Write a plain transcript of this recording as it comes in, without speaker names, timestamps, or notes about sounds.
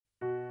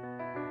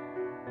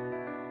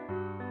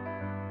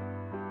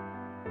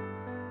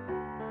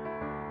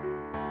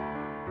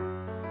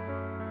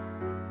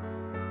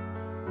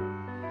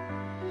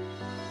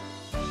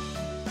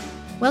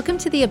Welcome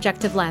to The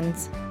Objective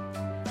Lens.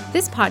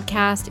 This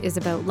podcast is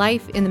about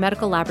life in the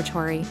medical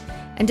laboratory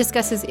and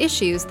discusses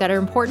issues that are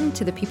important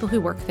to the people who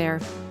work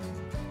there.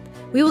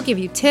 We will give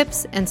you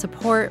tips and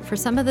support for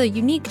some of the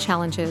unique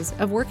challenges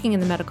of working in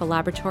the medical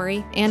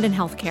laboratory and in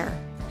healthcare.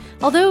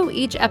 Although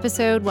each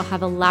episode will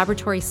have a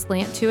laboratory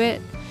slant to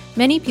it,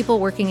 many people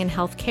working in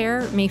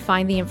healthcare may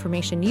find the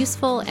information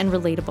useful and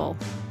relatable.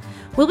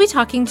 We'll be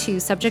talking to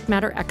subject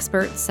matter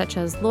experts such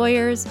as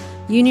lawyers,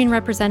 union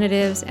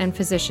representatives, and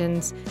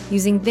physicians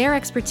using their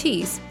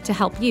expertise to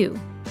help you.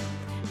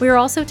 We are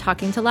also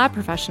talking to lab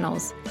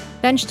professionals,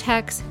 bench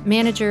techs,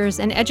 managers,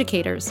 and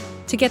educators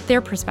to get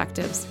their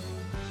perspectives.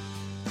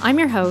 I'm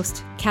your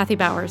host, Kathy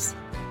Bowers.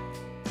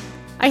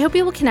 I hope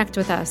you will connect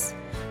with us.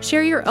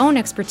 Share your own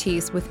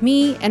expertise with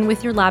me and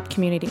with your lab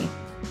community.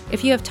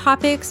 If you have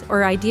topics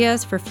or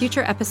ideas for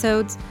future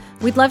episodes,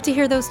 we'd love to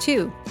hear those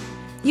too.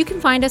 You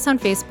can find us on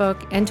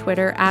Facebook and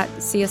Twitter at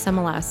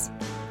CSMLS,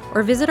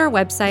 or visit our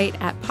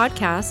website at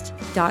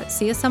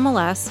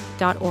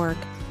podcast.csmls.org.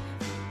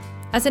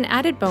 As an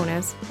added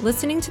bonus,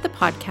 listening to the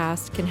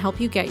podcast can help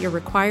you get your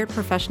required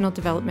professional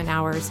development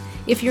hours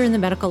if you're in the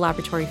medical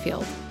laboratory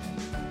field.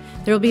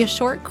 There will be a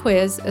short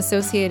quiz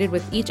associated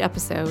with each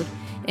episode,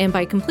 and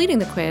by completing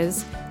the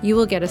quiz, you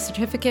will get a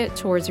certificate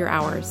towards your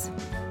hours.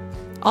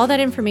 All that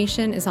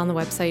information is on the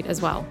website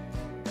as well.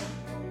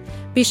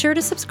 Be sure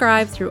to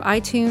subscribe through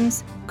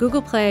iTunes,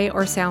 Google Play,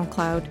 or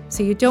SoundCloud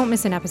so you don't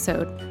miss an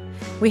episode.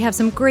 We have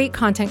some great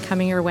content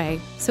coming your way,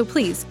 so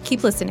please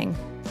keep listening.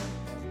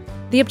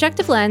 The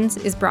Objective Lens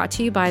is brought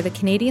to you by the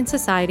Canadian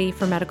Society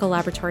for Medical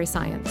Laboratory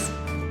Science.